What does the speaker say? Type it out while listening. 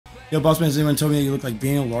Yo, Bossman, has anyone told me that you look like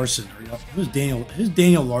Daniel Larson? Who's Daniel? Who's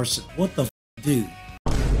Daniel Larson? What the dude?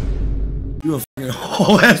 You a fucking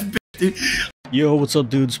whole ass bitch, dude. Yo, what's up,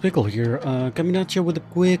 dudes? Pickle here, coming at you with a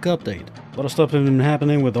quick update. A lot of stuff has been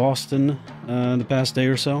happening with Austin the past day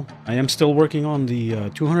or so. I am still working on the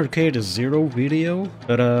 200k to 0 video,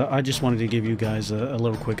 but I just wanted to give you guys a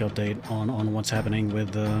little quick update on what's happening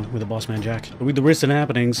with the BossmanJack. With the recent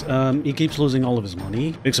happenings, he keeps losing all of his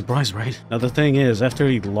money. Big surprise, right? Now the thing is, after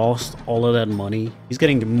he lost all of that money, he's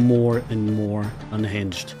getting more and more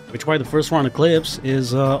unhinged. Which why the first round of clips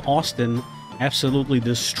is Austin absolutely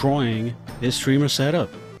destroying his streamer setup.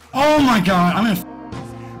 Oh my god, I'm gonna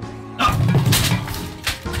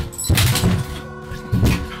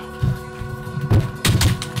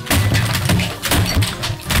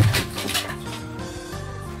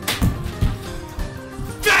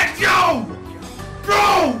Yo!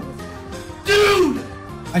 Bro! Dude!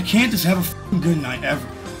 I can't just have a f***ing good night ever.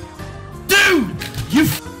 Dude! You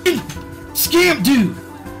f***ing scamp, dude!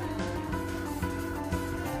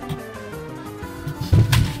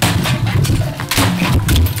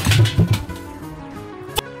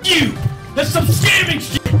 You! That's some scamming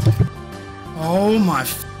shit! Oh my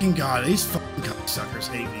fucking god, these fucking cocksuckers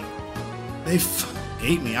hate me. They fucking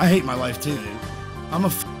hate me. I hate my life too, dude. I'm a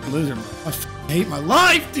fucking loser, bro. I fucking hate my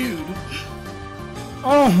life, dude!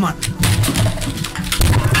 Oh my...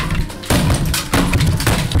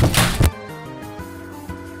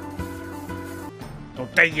 So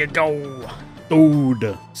there you go!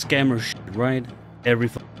 Dude! Scammer shit, right? Every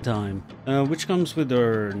time. Which comes with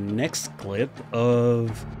our next clip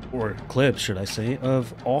of, or clips should I say,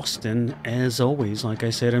 of Austin, as always, like I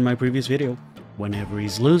said in my previous video. Whenever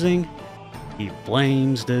he's losing, he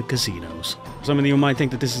blames the casinos. Some of you might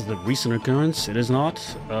think that this is the recent occurrence. It is not.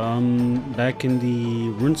 Back in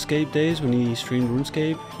the RuneScape days, when he streamed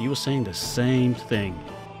RuneScape, he was saying the same thing.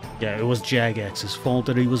 Yeah, it was Jagex's fault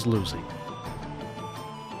that he was losing.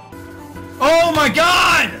 Oh my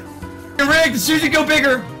god! Rigged. As soon as you go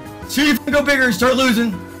bigger, as soon as you go bigger, you start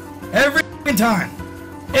losing. Every fucking time.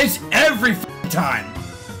 It's every fucking time.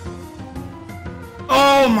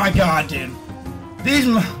 Oh my god, dude. These...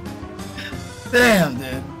 Damn,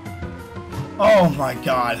 dude. Oh my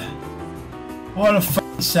god. What a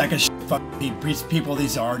fucking sack of shit fucking people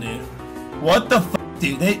these are, dude. What the fuck,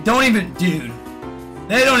 dude? They don't even... Dude.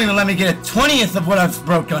 They don't even let me get a 20th of what I've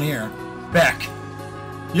broke on here. Back.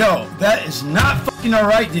 Yo, that is not fucking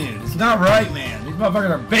alright, dude. It's not right, man. These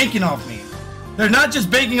motherfuckers are banking off me. They're not just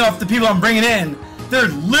banking off the people I'm bringing in. They're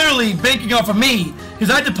literally banking off of me because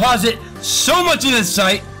I deposit so much in this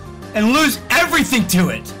site and lose everything to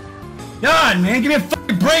it. God, man, give me a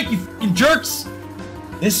fucking break, you fucking jerks.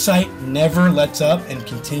 This site never lets up and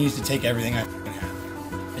continues to take everything I fucking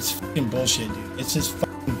have. It's fucking bullshit, dude. It's just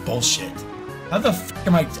fucking bullshit. How the fuck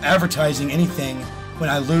am I advertising anything when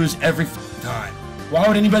I lose every fucking time? Why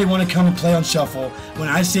would anybody want to come and play on Shuffle when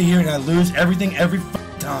I sit here and I lose everything every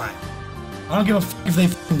fucking time? I don't give a fuck if they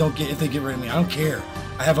fucking don't get, if they get rid of me. I don't care.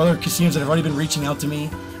 I have other casinos that have already been reaching out to me.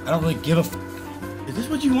 I don't really give a fuck. Is this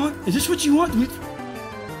what you want? Is this what you want?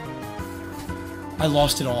 I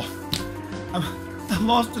lost it all. I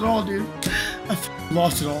lost it all, dude. I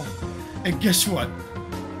lost it all. And guess what?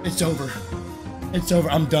 It's over. It's over.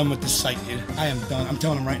 I'm done with this site, dude. I am done. I'm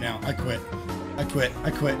telling them right now. I quit. I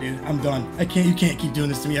quit, dude. I'm done. You can't keep doing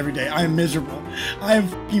this to me every day. I am miserable. I am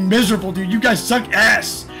fucking miserable, dude. You guys suck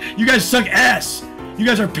ass. You guys suck ass. You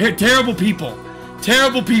guys are terrible people.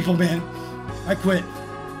 Terrible people, man. I quit.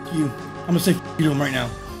 F you. I'm gonna say f you to him right now.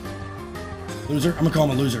 Loser? I'm gonna call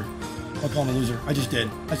him a loser. I'll call him a loser. I just did.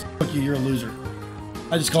 I said, fuck you, you're a loser.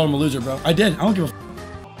 I just called him a loser, bro. I did. I don't give a f.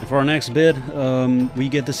 For our next bid, we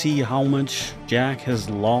get to see how much Jack has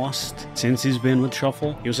lost since he's been with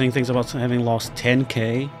Shuffle. He was saying things about having lost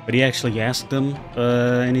 10k, but he actually asked them,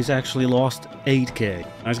 and he's actually lost 8k.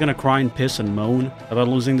 Now he's gonna cry and piss and moan about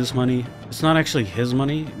losing this money. It's not actually his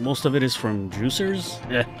money. Most of it is from juicers.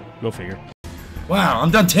 Yeah, go figure. Wow, I'm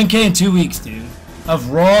done 10k in 2 weeks, dude. Of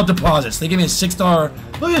raw deposits. They gave me a $6.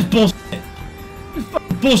 Look at this bullshit. This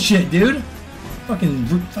fucking bullshit, dude.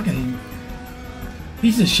 Fucking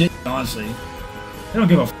piece of shit, honestly. They don't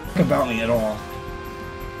give a fuck about me at all.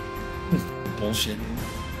 This bullshit, dude.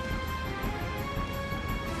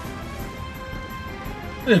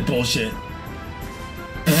 This bullshit.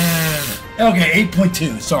 Okay,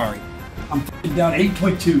 8.2, sorry. I'm fucking down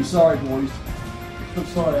 8.2, sorry, boys. I'm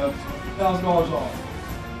sorry, I'm $1,000 off.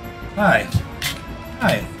 Hi.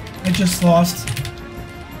 Hi. I just lost.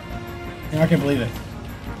 You're not gonna believe it.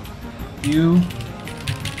 You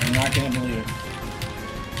are not gonna believe it.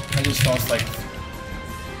 I just lost like...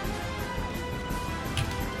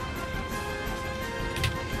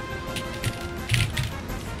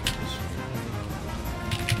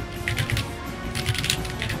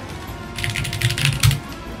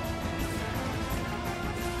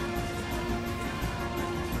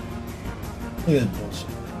 Look at that bullshit.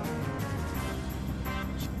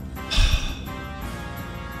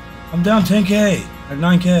 I'm down 10K or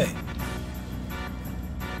 9K.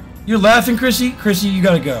 You're laughing, Chrissy? Chrissy, you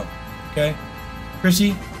gotta go. Okay?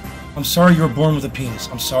 Chrissy, I'm sorry you were born with a penis.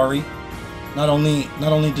 I'm sorry. Not only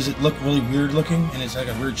does it look really weird looking and it's like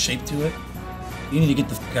a weird shape to it, you need to get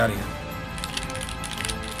the fuck out of here.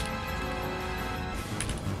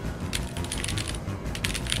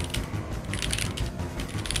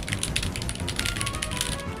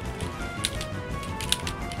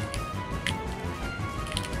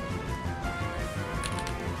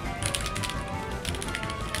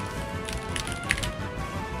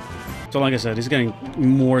 So like I said, he's getting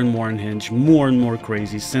more and more unhinged, more and more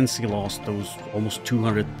crazy since he lost those almost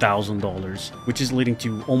 $200,000, which is leading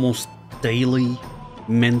to almost daily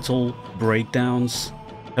mental breakdowns.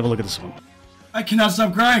 Have a look at this one. I cannot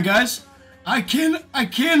stop crying, guys. I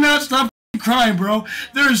cannot stop crying, bro.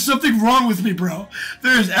 There is something wrong with me, bro.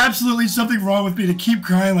 There is absolutely something wrong with me to keep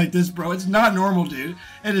crying like this, bro. It's not normal, dude.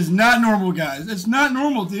 It is not normal, guys. It's not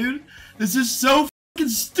normal, dude. This is so fucking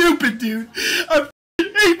stupid, dude. I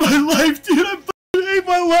hate my life, dude. I fucking hate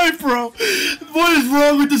my life, bro. What is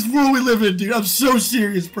wrong with this world we live in, dude? I'm so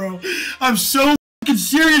serious, bro. I'm so fucking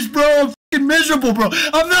serious, bro. I'm fucking miserable, bro.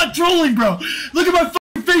 I'm not trolling, bro. Look at my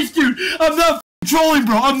fucking face, dude. I'm not trolling,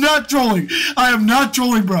 bro. I'm not trolling. I am not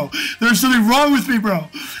trolling, bro. There's something wrong with me, bro.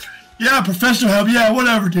 Yeah, professional help. Yeah,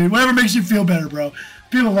 whatever, dude. Whatever makes you feel better, bro.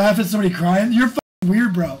 People laugh at somebody crying. You're fucking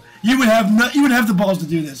weird, bro. You would have the balls to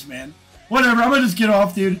do this, man. Whatever. I'm gonna just get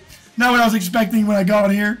off, dude. Not what I was expecting when I got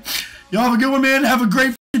on here. Y'all have a good one, man. Have a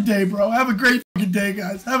great fucking day, bro. Have a great fucking day,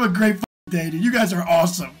 guys. Have a great fucking day, dude. You guys are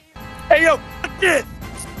awesome. Hey, yo, fuck this.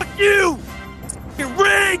 Fuck you. You're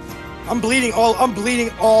rigged. I'm bleeding all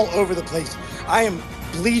over the place. I am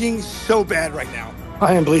bleeding so bad right now.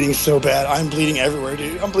 I am bleeding so bad. I'm bleeding everywhere,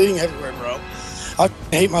 dude. I'm bleeding everywhere, bro. I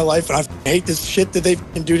hate my life, and I hate this shit that they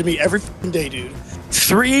do to me every fucking day, dude.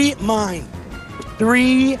 3 mines.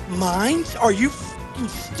 3 mines? Are you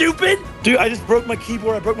stupid? Dude, I just broke my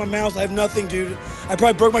keyboard. I broke my mouse. I have nothing, dude. I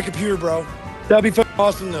probably broke my computer, bro. That'd be fucking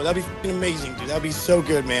awesome, though. That'd be fucking amazing, dude. That'd be so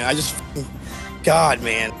good, man. I just fucking... God,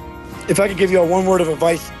 man. If I could give you a one word of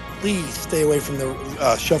advice, please stay away from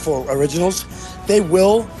the Shuffle Originals. They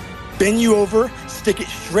will bend you over, stick it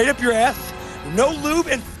straight up your ass, no lube,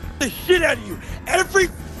 and the shit out of you every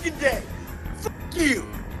fucking day. Fuck you.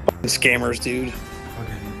 Fucking scammers, dude.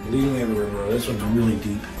 Okay, bleeding everywhere, bro. This one's really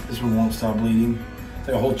deep. This one won't stop bleeding. It's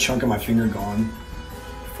like a whole chunk of my finger gone.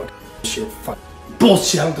 Fuck shit. Fuck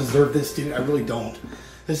bullshit. I don't deserve this, dude. I really don't.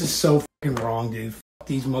 This is so fucking wrong, dude. Fuck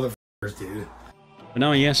these motherfuckers, dude. But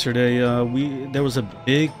now yesterday, there was a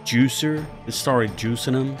big juicer that started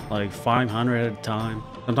juicing them, like 500 at a time,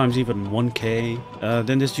 sometimes even 1K.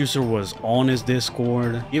 Then this juicer was on his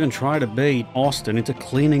Discord, he even tried to bait Austin into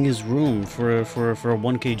cleaning his room for a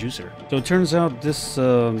 1K juicer. So it turns out this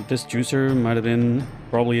juicer might have been,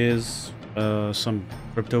 probably is, some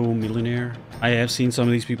crypto millionaire. I have seen some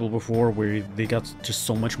of these people before where they got just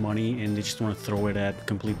so much money and they just want to throw it at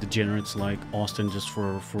complete degenerates like Austin just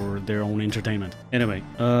for their own entertainment. Anyway,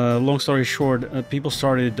 long story short, people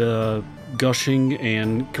started gushing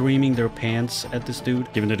and creaming their pants at this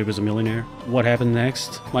dude, given that he was a millionaire. What happened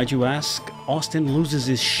next, might you ask? Austin loses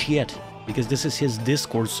his shit because this is his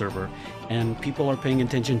Discord server and people are paying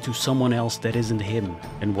attention to someone else that isn't him.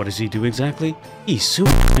 And what does he do exactly? He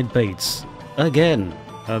suicide baits again.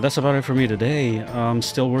 That's about it for me today. I'm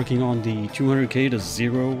still working on the 200k to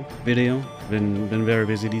 0 video. Been very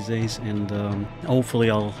busy these days, and hopefully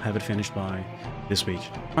I'll have it finished by this week.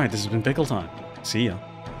 Alright, this has been PickleTime. See ya.